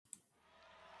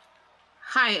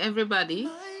Hi, everybody.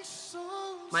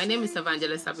 My name is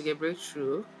Evangelist Abigail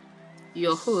Breakthrough,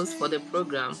 your host for the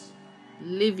program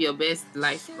Live Your Best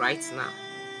Life Right Now.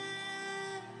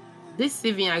 This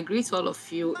evening, I greet all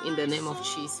of you in the name of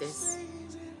Jesus.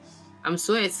 I'm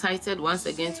so excited once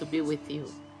again to be with you.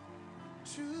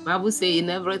 Bible says in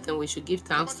everything we should give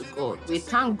thanks to God. We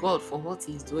thank God for what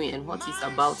He's doing and what He's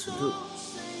about to do.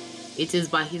 It is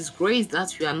by His grace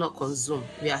that we are not consumed.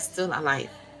 We are still alive.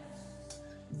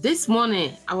 This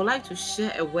morning, I would like to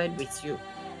share a word with you.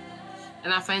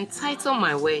 And I've entitled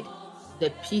my word, The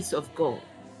Peace of God.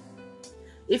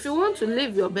 If you want to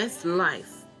live your best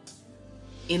life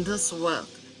in this world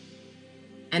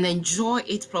and enjoy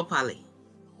it properly,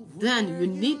 then you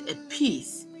need a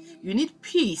peace. You need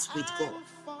peace with God.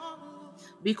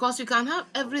 Because you can have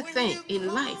everything in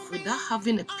life without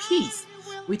having a peace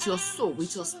with your soul,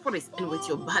 with your spirit, and with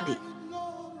your body.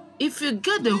 If you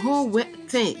get the whole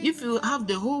thing, if you have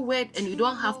the whole world and you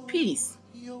don't have peace,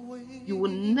 you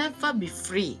will never be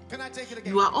free.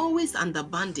 You are always under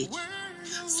bondage.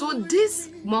 So this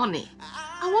morning,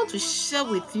 I want to share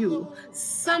with you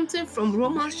something from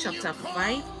Romans chapter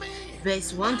 5,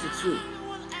 verse 1 to 2.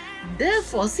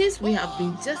 Therefore, since we have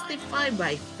been justified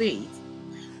by faith,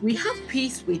 we have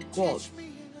peace with God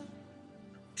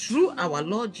through our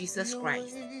Lord Jesus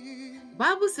Christ. The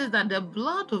Bible says that the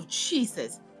blood of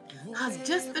Jesus has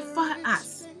justified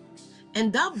us,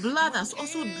 and that blood has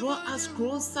also drawn us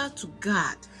closer to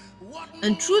God.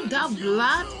 And through that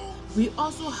blood, we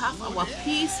also have our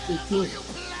peace with Him.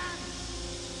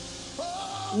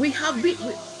 We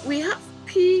have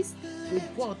peace with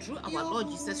God through our Lord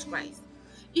Jesus Christ.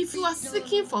 If you are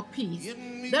seeking for peace,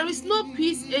 there is no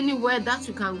peace anywhere that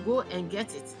you can go and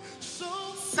get it.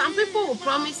 Some people will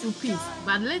promise you peace,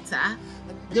 but later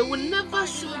they will never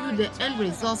show you the end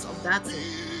results of that thing.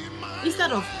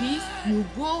 Instead of peace, you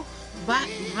go back,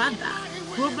 rather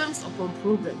problems upon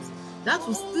problems that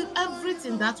will steal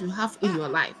everything that you have in your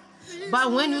life.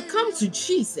 But when you come to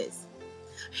Jesus,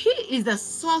 He is the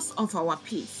source of our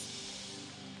peace.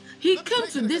 He came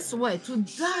to this world to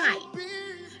die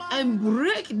and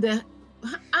break the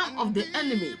arm of the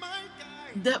enemy,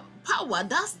 the power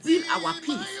that steals our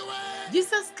peace.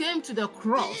 Jesus came to the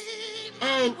cross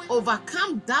and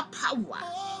overcome that power.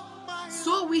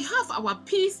 So we have our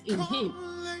peace in Him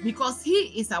because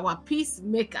He is our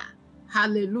peacemaker.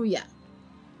 Hallelujah.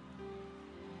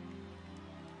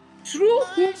 Through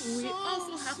whom we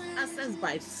also have access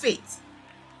by faith.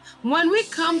 When we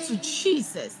come to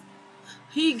Jesus,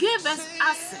 He gave us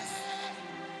access.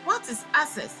 What is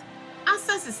access?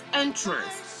 Access is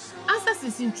entrance. Access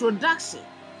is introduction.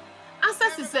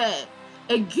 Access is a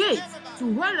gate to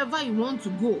wherever you want to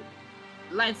go.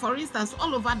 Like for instance,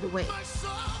 all over the world.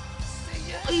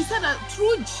 He said that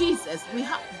through Jesus, we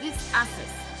have this access.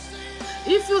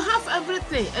 If you have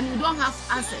everything and you don't have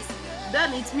access,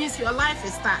 then it means your life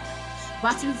is stuck.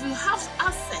 But if you have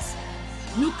access,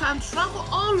 you can travel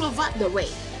all over the way.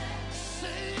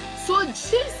 So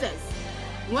Jesus,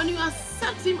 when you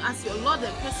accept Him as your Lord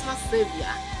and personal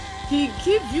Savior, He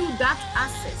gives you that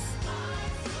access.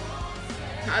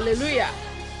 Hallelujah.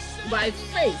 By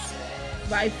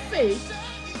faith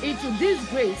into this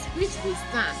grace which we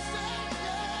stand.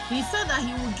 He said that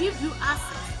He will give you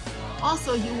access.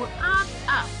 Also, He will add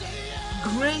up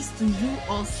grace to you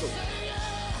also.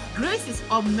 Grace is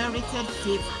unmerited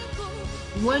favor.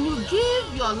 When you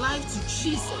give your life to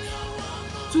Jesus,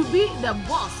 to be the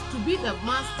boss, to be the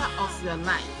master of your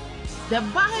life, the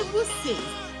Bible says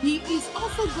He is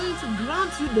also going to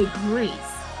grant you the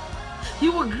grace. He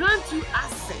will grant you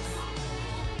access.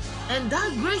 And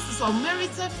that grace is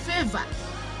unmerited favor.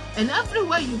 And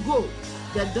everywhere you go,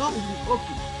 the door will be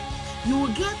open. You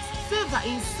will get favor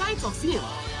in sight of Him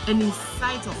and in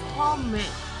sight of all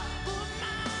men.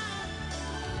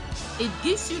 It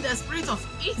gives you the spirit of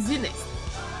easiness.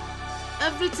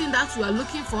 Everything that you are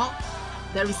looking for,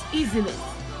 there is easiness.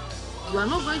 You are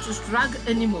not going to struggle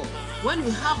anymore. When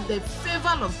you have the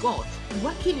favor of God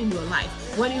working in your life,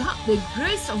 when you have the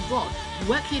grace of God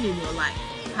working in your life.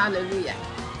 Hallelujah.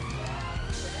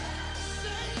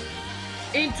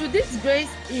 Into this grace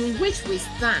in which we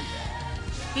stand.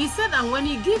 He said that when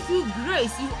He gives you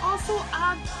grace, you also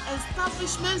add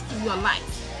establishments to your life.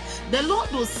 The Lord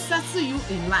will settle you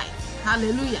in life.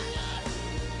 Hallelujah.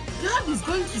 God is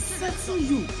going to settle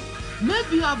you.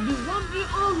 Maybe you have been wandering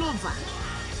all over.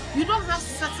 You don't have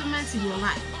settlement in your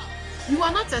life. You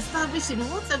are not established in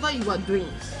whatever you are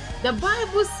doing. The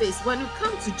Bible says when you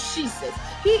come to Jesus,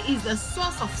 He is the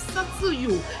source of settle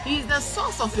you. He is the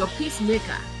source of your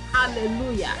peacemaker.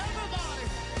 Hallelujah.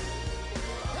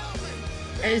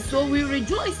 And so we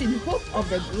rejoice in hope of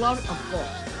the glory of God.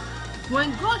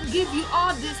 When God gives you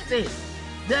all these things,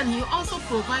 then he also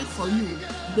provides for you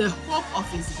the hope of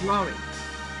his glory.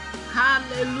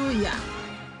 Hallelujah.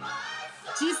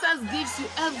 Jesus gives you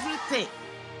everything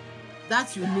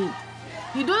that you need.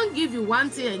 He don't give you one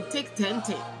thing and take 10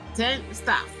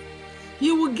 stuff.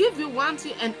 He will give you one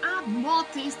thing and add more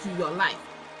things to your life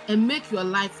and make your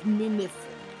life meaningful.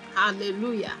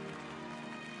 Hallelujah.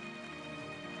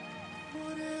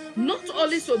 Not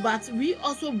only so, but we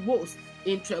also boast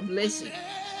in tribulation.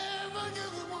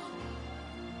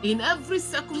 In every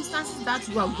circumstance that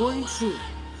you are going through,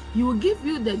 he will give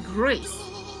you the grace.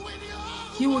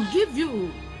 He will give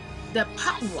you the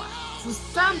power to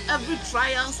stand every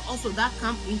trials also that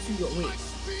come into your way.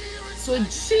 So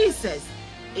Jesus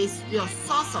is your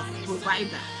source of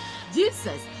provider.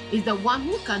 Jesus is the one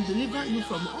who can deliver you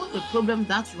from all the problems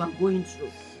that you are going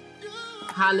through.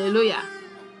 Hallelujah.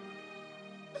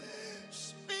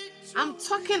 I'm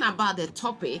talking about the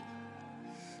topic,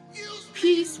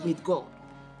 peace with God.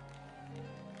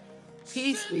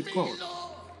 Peace with God.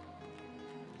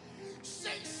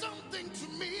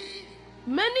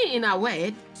 Many in our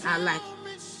world are like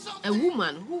a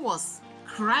woman who was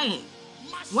crying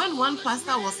when one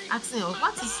pastor was asking her,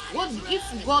 what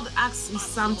if God asks you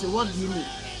something, what do you need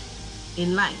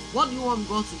in life? What do you want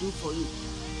God to do for you?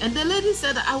 And the lady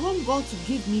said, I want God to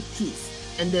give me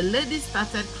peace. And the lady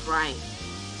started crying.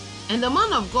 And the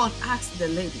man of God asked the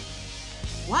lady,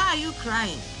 why are you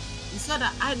crying? He said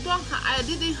that I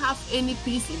didn't have any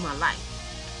peace in my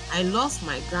life. I lost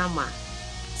my grandma.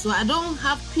 So I don't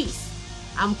have peace.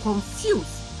 I'm confused.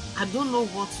 I don't know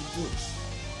what to do.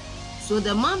 So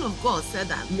the man of God said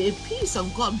that, may peace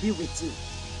of God be with you.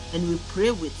 And we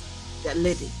pray with the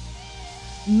lady.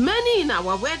 Many in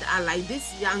our world are like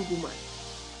this young woman,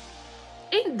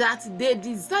 in that they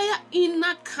desire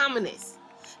inner calmness.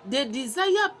 They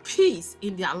desire peace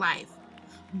in their life,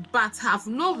 but have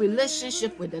no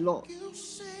relationship with the Lord.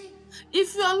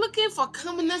 If you are looking for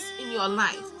calmness in your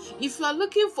life, if you are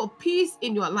looking for peace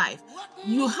in your life,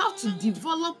 you have to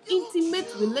develop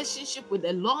intimate relationship with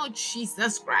the Lord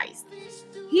Jesus Christ.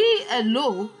 He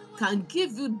alone can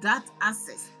give you that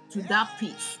access to that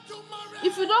peace.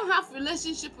 If you don't have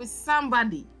relationship with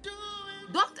somebody,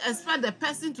 don't expect the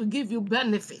person to give you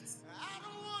benefits.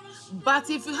 But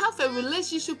if you have a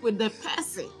relationship with the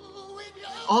person,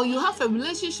 or you have a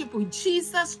relationship with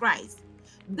Jesus Christ,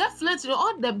 definitely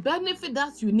all the benefit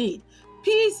that you need,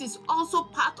 peace is also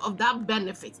part of that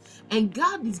benefit. And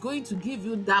God is going to give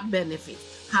you that benefit.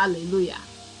 Hallelujah.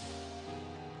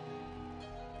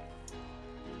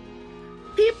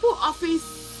 People often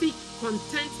seek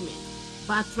contentment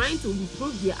by trying to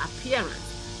improve their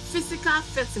appearance, physical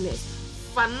fitness,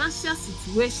 financial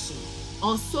situation,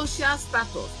 or social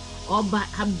status, or by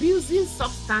abusing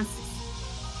substances.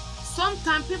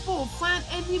 Sometimes people will find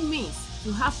any means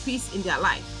to have peace in their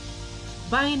life.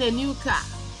 Buying a new car,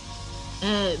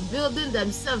 building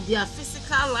themselves, their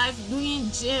physical life, doing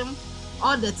gym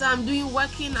all the time, doing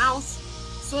working out,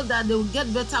 so that they will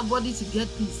get better body to get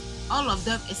peace. All of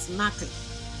them is nothing.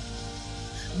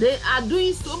 They are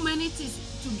doing so many things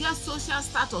to get social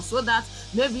status, so that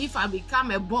maybe if I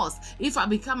become a boss, if I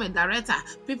become a director,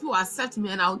 people will accept me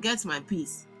and I'll get my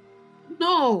peace.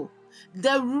 No,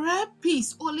 the real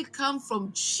peace only comes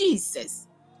from Jesus.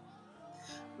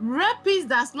 Real peace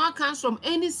does not come from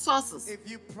any sources,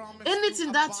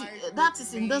 anything that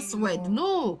is in this world.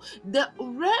 No, the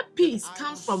real peace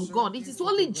comes from God. It is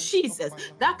only Jesus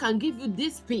that can give you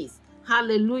this peace.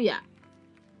 Hallelujah.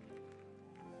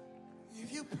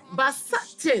 But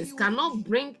such things cannot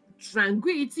bring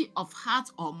tranquility of heart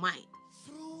or mind.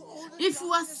 If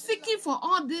you are seeking for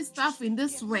all this stuff in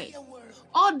this way,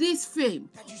 all this fame,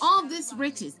 all these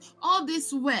riches, all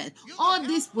this wealth, all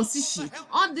this position,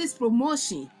 all this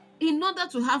promotion, in order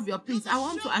to have your peace, I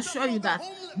want to assure you that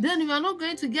then you are not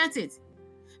going to get it,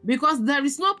 because there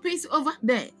is no peace over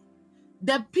there.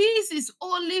 The peace is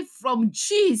only from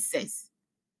Jesus.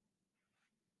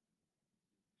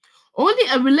 Only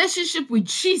a relationship with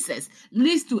Jesus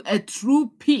leads to a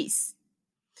true peace.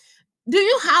 Do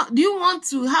you want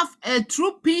to have a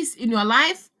true peace in your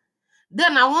life?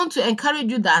 Then I want to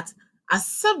encourage you that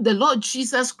accept the Lord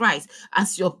Jesus Christ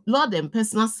as your Lord and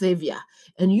personal Savior,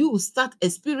 and you will start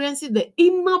experiencing the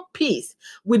inner peace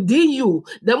within you.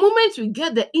 The moment you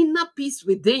get the inner peace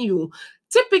within you,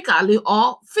 typically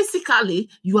or physically,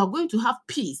 you are going to have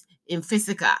peace in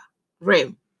physical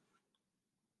realm.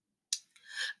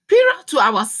 Prior to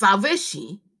our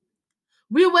salvation,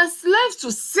 we were slaves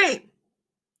to sin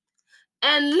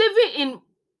and living in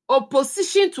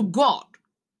opposition to God.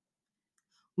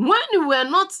 When we were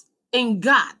not in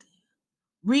God,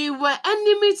 we were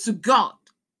enemies to God.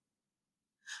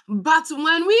 But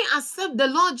when we accept the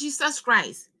Lord Jesus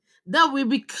Christ, that we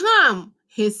become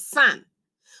his son,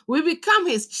 we become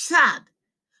his child,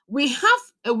 we have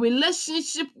a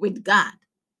relationship with God.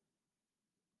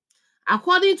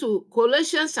 According to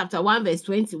Colossians chapter 1 verse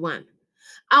 21,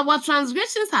 our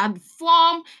transgressions had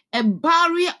formed a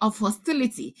barrier of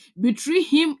hostility between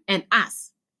him and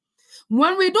us.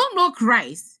 When we don't know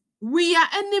Christ, we are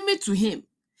enemy to him.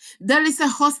 There is a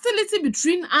hostility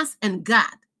between us and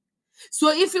God.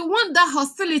 So if you want that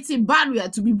hostility barrier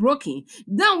to be broken,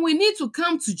 then we need to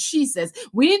come to Jesus.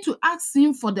 We need to ask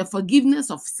him for the forgiveness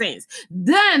of sins.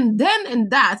 Then and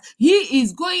that, he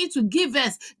is going to give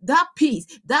us that peace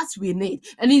that we need.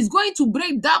 And he's going to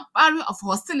break that barrier of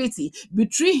hostility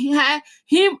between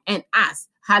him and us.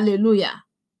 Hallelujah.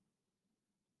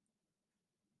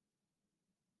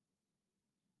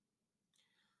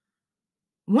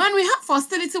 When we have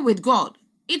hostility with God,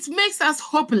 it makes us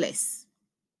hopeless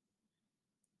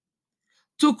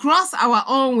to cross our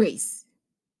own ways.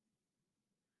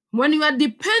 When you are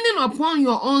depending upon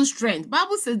your own strength,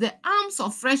 Bible says the arms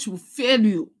of flesh will fail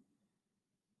you.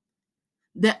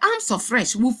 The arms of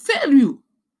flesh will fail you.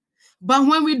 But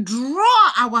when we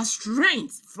draw our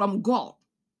strength from God,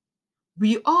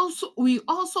 we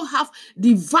also have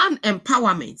divine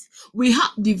empowerment. We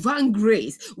have divine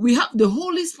grace. We have the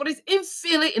Holy Spirit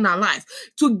infilling in our life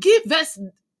to give us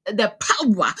the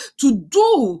power to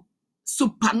do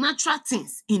supernatural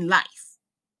things in life.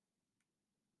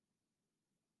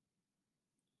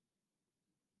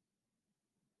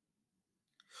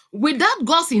 Without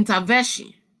God's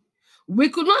intervention, we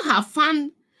could not have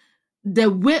found the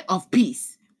way of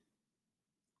peace.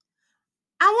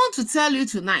 I want to tell you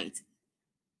tonight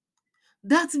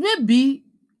that maybe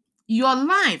your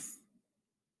life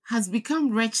has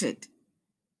become wretched.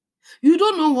 You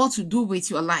don't know what to do with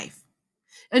your life.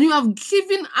 And you have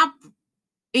given up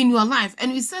in your life.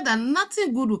 And you said that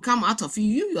nothing good will come out of you.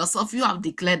 You yourself, you have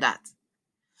declared that.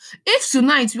 If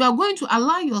tonight you are going to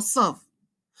allow yourself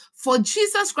for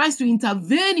Jesus Christ to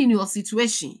intervene in your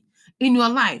situation, in your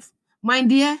life, my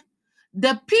dear,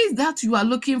 the peace that you are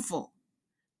looking for,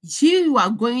 you are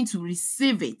going to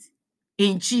receive it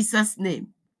in Jesus'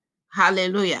 name.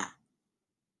 Hallelujah.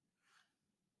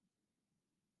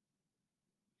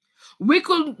 We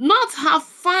could not have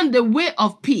found the way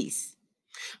of peace,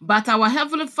 but our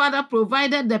Heavenly Father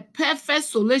provided the perfect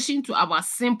solution to our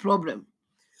sin problem.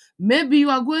 Maybe you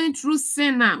are going through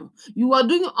sin now. You are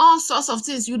doing all sorts of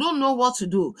things. You don't know what to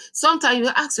do. Sometimes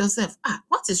you ask yourself,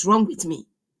 what is wrong with me?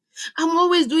 I'm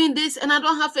always doing this and I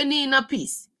don't have any inner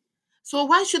peace. So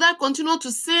why should I continue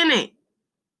to sin?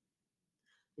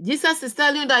 Jesus is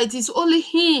telling you that it is only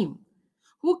him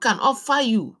who can offer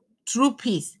you true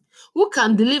peace, who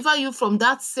can deliver you from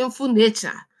that sinful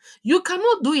nature. You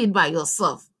cannot do it by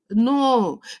yourself.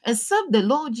 No, except the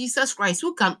Lord Jesus Christ,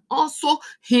 who can also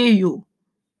heal you.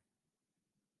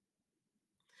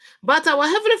 But our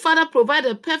Heavenly Father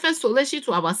provided a perfect solution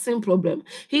to our sin problem.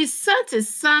 He sent his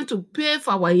Son to pay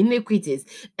for our iniquities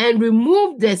and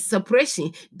remove the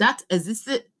separation that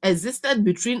existed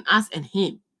between us and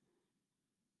him.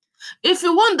 If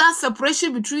you want that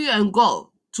separation between you and God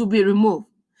to be removed,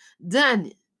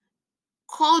 then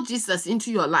call Jesus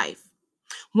into your life.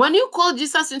 When you call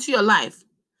Jesus into your life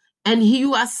and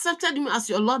you accepted him as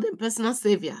your Lord and personal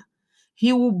Savior,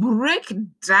 he will break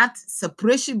that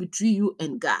separation between you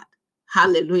and God.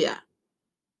 Hallelujah.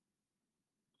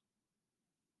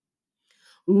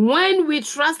 When we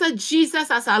trusted Jesus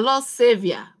as our Lord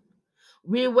Savior,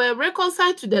 we were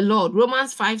reconciled to the Lord,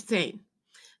 Romans 5:10,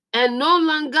 and no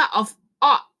longer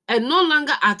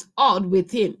at odds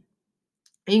with him.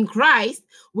 In Christ,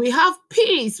 we have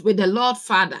peace with the Lord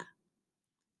Father.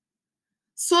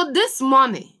 So this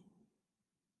morning,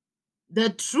 the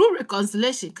true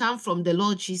reconciliation comes from the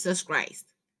Lord Jesus Christ.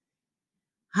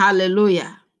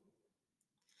 Hallelujah.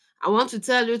 I want to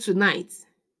tell you tonight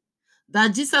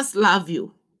that Jesus loves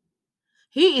you.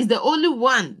 He is the only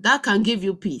one that can give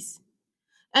you peace.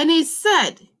 And he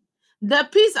said, the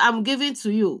peace I'm giving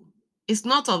to you is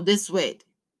not of this world,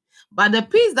 but the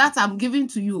peace that I'm giving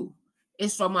to you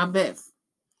is from above.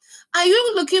 Are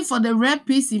you looking for the real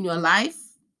peace in your life?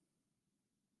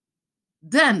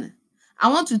 Then I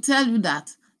want to tell you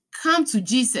that come to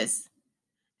Jesus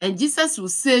and Jesus will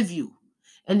save you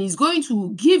and he's going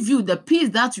to give you the peace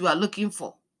that you are looking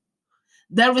for.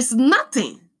 There is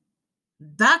nothing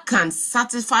that can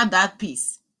satisfy that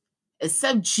peace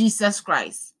except Jesus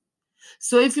Christ.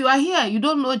 So if you are here, you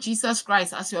don't know Jesus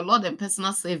Christ as your Lord and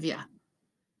personal Savior.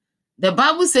 The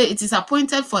Bible says it is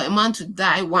appointed for a man to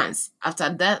die once, after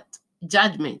that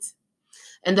judgment.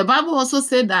 And the Bible also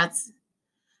said that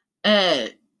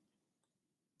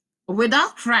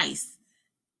Without Christ,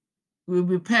 we'll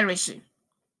be perishing.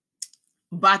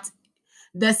 But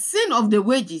the sin of the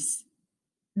wages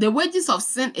of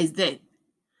sin is death.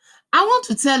 I want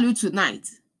to tell you tonight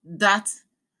that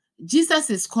Jesus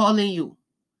is calling you.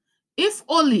 If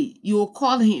only you will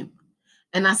call him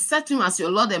and accept him as your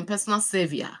Lord and personal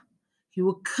Savior, he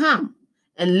will come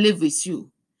and live with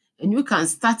you. And you can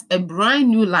start a brand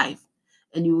new life,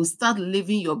 and you will start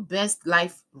living your best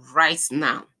life right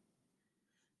now.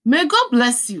 May God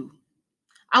bless you.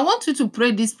 I want you to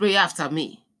pray this prayer after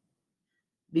me.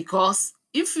 Because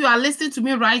if you are listening to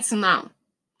me right now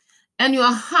and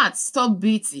your heart stop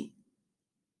beating,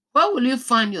 where will you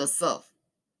find yourself?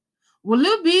 Will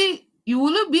you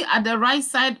be at the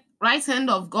right hand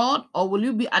of God, or will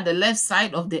you be at the left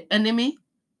side of the enemy?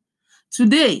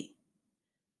 Today,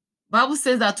 Bible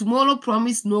says that tomorrow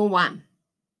promise no one.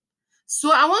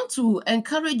 So I want to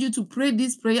encourage you to pray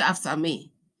this prayer after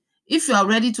me. If you are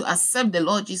ready to accept the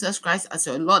Lord Jesus Christ as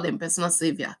your Lord and personal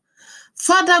Savior.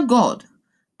 Father God,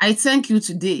 I thank you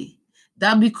today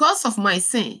that because of my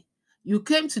sin, you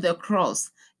came to the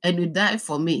cross and you died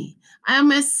for me. I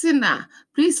am a sinner.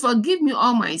 Please forgive me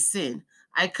all my sin.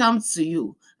 I come to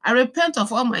you. I repent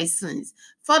of all my sins.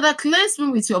 Father, cleanse me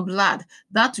with your blood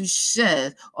that you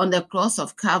shed on the cross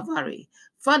of Calvary.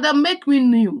 Father, make me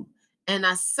new and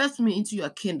accept me into your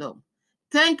kingdom.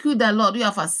 Thank you that, Lord, you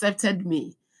have accepted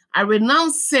me. I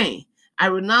renounce sin. I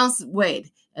renounce word.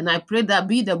 And I pray that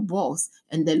be the boss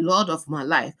and the Lord of my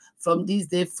life from this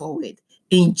day forward.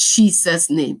 In Jesus'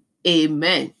 name,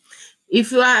 amen.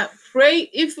 If you pray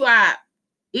this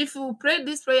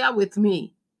prayer with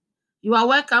me, you are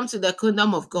welcome to the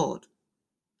kingdom of God.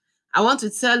 I want to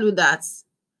tell you that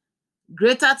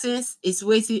greater things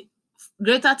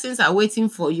are waiting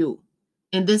for you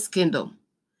in this kingdom.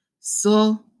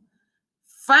 So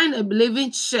find a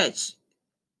believing church,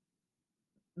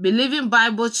 believing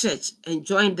Bible church, and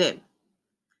join them.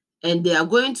 And they are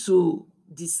going to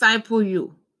disciple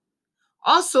you.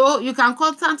 Also, you can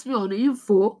contact me on the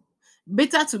info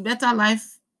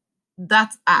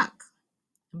better2better.org,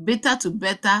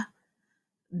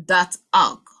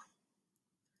 better2better.org,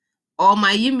 or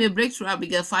my email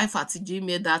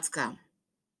breakthroughabigail5@gmail.com.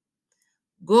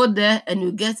 Go there and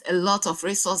you get a lot of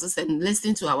resources and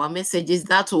listen to our messages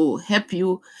that will help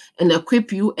you and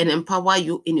equip you and empower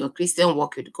you in your Christian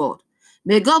walk with God.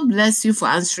 May God bless you for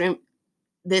answering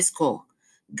this call.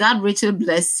 God richly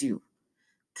bless you.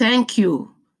 Thank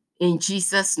you. In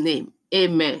Jesus' name,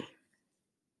 amen.